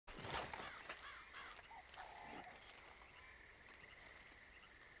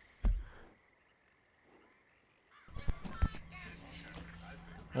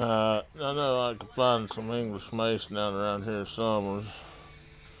I know I could find some English mace down around here somewhere.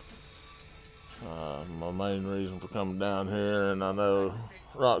 My main reason for coming down here, and I know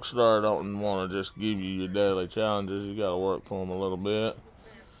Rockstar don't want to just give you your daily challenges. You got to work for them a little bit.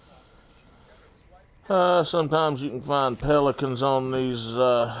 Sometimes you can find pelicans on these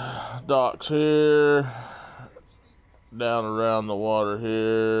docks here, down around the water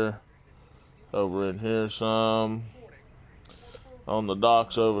here, over in here some. On the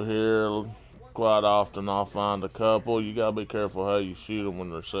docks over here, quite often I'll find a couple. You gotta be careful how you shoot them when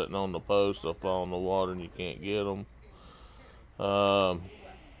they're sitting on the post. They'll fall in the water and you can't get them.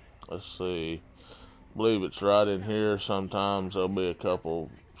 Let's see. I believe it's right in here. Sometimes there'll be a couple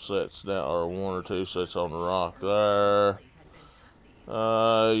sets down, or one or two sets on the rock there.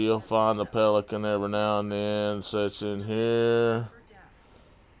 You'll find a pelican every now and then sets in here.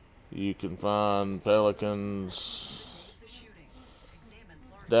 You can find pelicans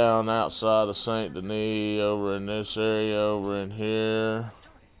down outside of St. Denis, over in this area, over in here,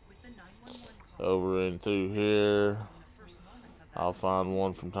 over in through here. I'll find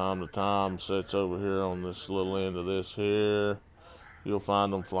one from time to time, sits over here on this little end of this here. You'll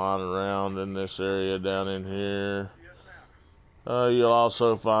find them flying around in this area down in here. You'll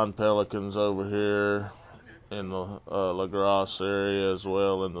also find pelicans over here in the La Grasse area as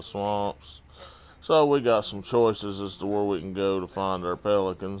well, in the swamps. So we got some choices as to where we can go to find our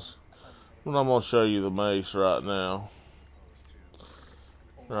pelicans. But I'm going to show you the mace right now.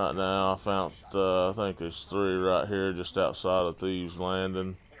 Right now I found, I think there's 3 right here just outside of Thieves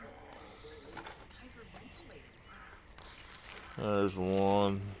Landing. There's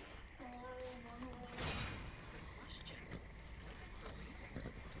 1.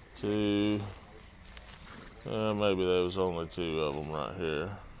 2. Maybe there was only 2 of them right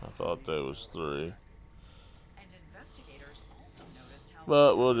here. I thought there was 3.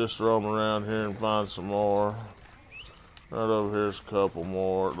 But we'll just roam around here and find some more. Right over here's a couple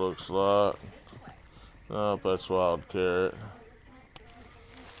more, it looks like. Nope, that's wild carrot.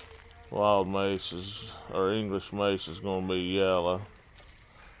 Wild mace is, or English mace is going to be yellow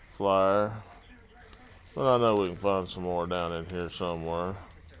flyer. But I know we can find some more down in here somewhere.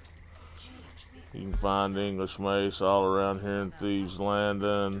 You can find English mace all around here in Thieves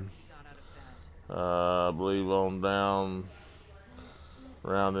Landing. I believe on down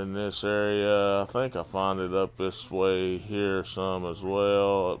around in this area. I think I find it up this way here some as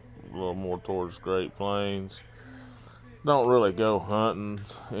well, up a little more towards Great Plains. Don't really go hunting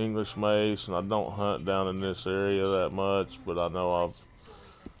English mace, and I don't hunt down in this area that much, but I know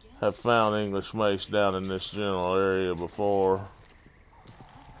have found English mace down in this general area before.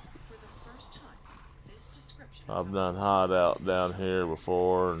 I've done hideout down here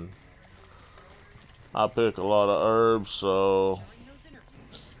before, and I pick a lot of herbs, so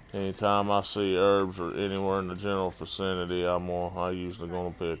anytime I see herbs or anywhere in the general vicinity, I usually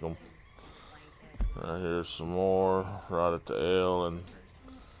gonna pick them. Right here's some more, right at the L and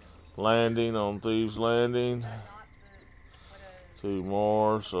Landing on Thieves Landing. 2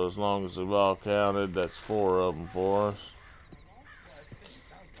 more, so as long as they've all counted, that's 4 of them for us.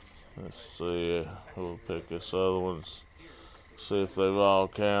 Let's see, we'll pick this other one, see if they've all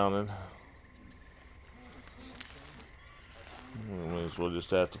counted. That means we'll just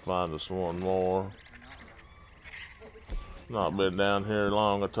have to find us 1 more. Not been down here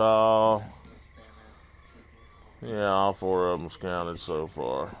long at all. Yeah, all 4 of them's counted so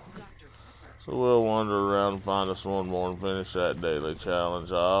far. So we'll wander around and find us 1 more and finish that daily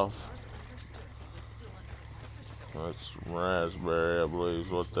challenge off. That's raspberry, I believe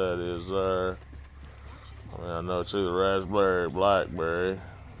is what that is there. I know it's either raspberry or blackberry.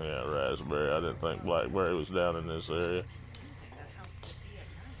 Yeah, raspberry. I didn't think blackberry was down in this area.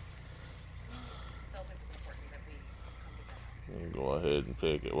 Go ahead and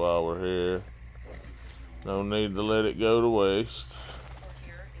pick it while we're here. No need to let it go to waste.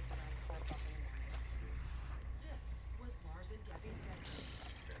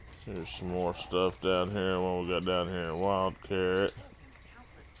 There's some more stuff down here. What we got down here in wild carrot.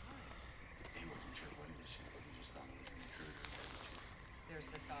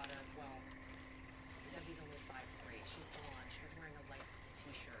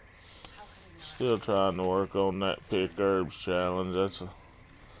 Still trying to work on that pick herbs challenge. That's a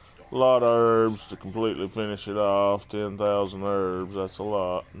lot of herbs to completely finish it off. 10,000 herbs, that's a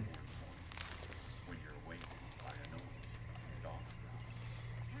lot.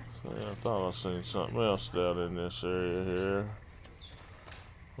 Yeah, I thought I seen something else down in this area here.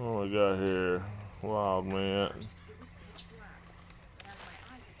 What we got here? Wild mint.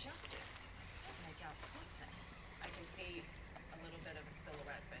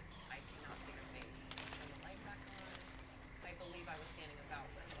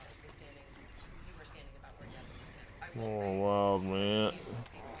 More wild mint.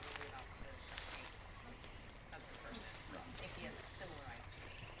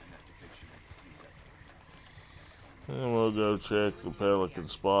 And we'll go check the pelican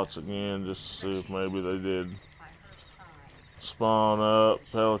spots again just to see if maybe they did spawn up.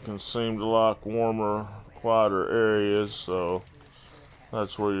 Pelicans seem to like warmer, quieter areas, so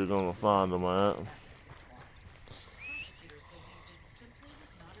that's where you're going to find them at.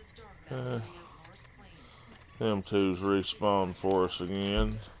 Them two's respawned for us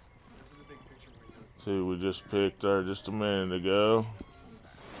again. Two we just picked there just a minute ago.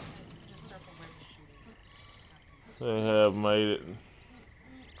 They have made it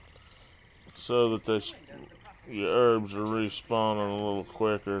so that your herbs are respawning a little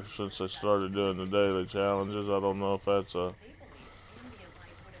quicker since they started doing the daily challenges. I don't know if that's a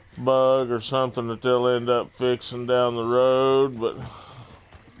bug or something that they'll end up fixing down the road, but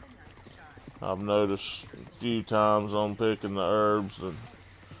I've noticed a few times on picking the herbs that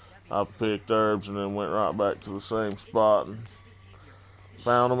I've picked herbs and then went right back to the same spot and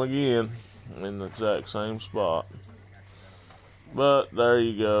found them again in the exact same spot. But there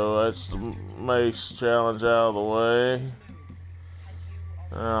you go, that's the mace challenge out of the way.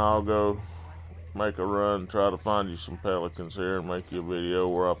 Now I'll go make a run, try to find you some pelicans here and make you a video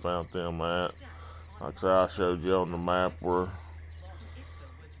where I found them at. Like I said, I showed you on the map where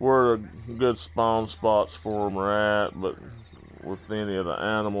the good spawn spots for them are at, but with any of the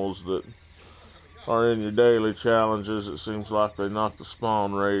animals that are in your daily challenges, it seems like they knock the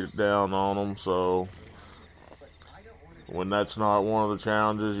spawn rate down on them, so when that's not one of the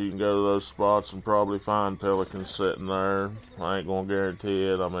challenges, you can go to those spots and probably find pelicans sitting there. I ain't gonna guarantee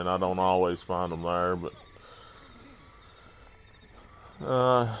it. I mean, I don't always find them there, but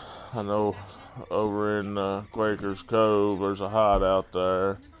I know over in Quaker's Cove there's a hideout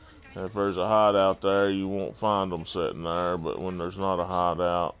there. And if there's a hideout there, you won't find them sitting there, but when there's not a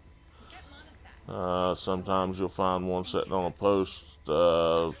hideout, sometimes you'll find one sitting on a post.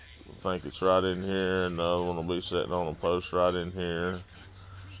 I think it's right in here, and the other one will be sitting on a post right in here.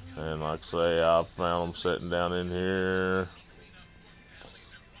 And like I say, I've found them sitting down in here.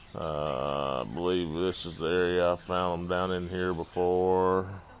 I believe this is the area I found them down in here before.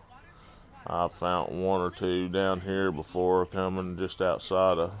 I found one or two down here before coming just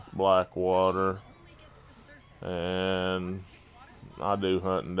outside of Blackwater. And I do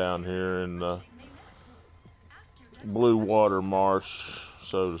hunting down here in the blue water marsh,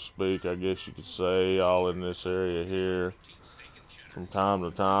 so to speak, I guess you could say, all in this area here from time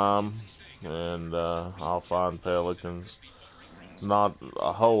to time. And I'll find pelicans. Not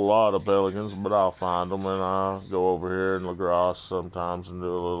a whole lot of pelicans, but I'll find them, and I'll go over here in La Grasse sometimes and do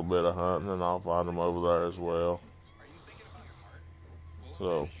a little bit of hunting, and I'll find them over there as well.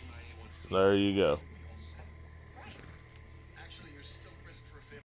 So, there you go.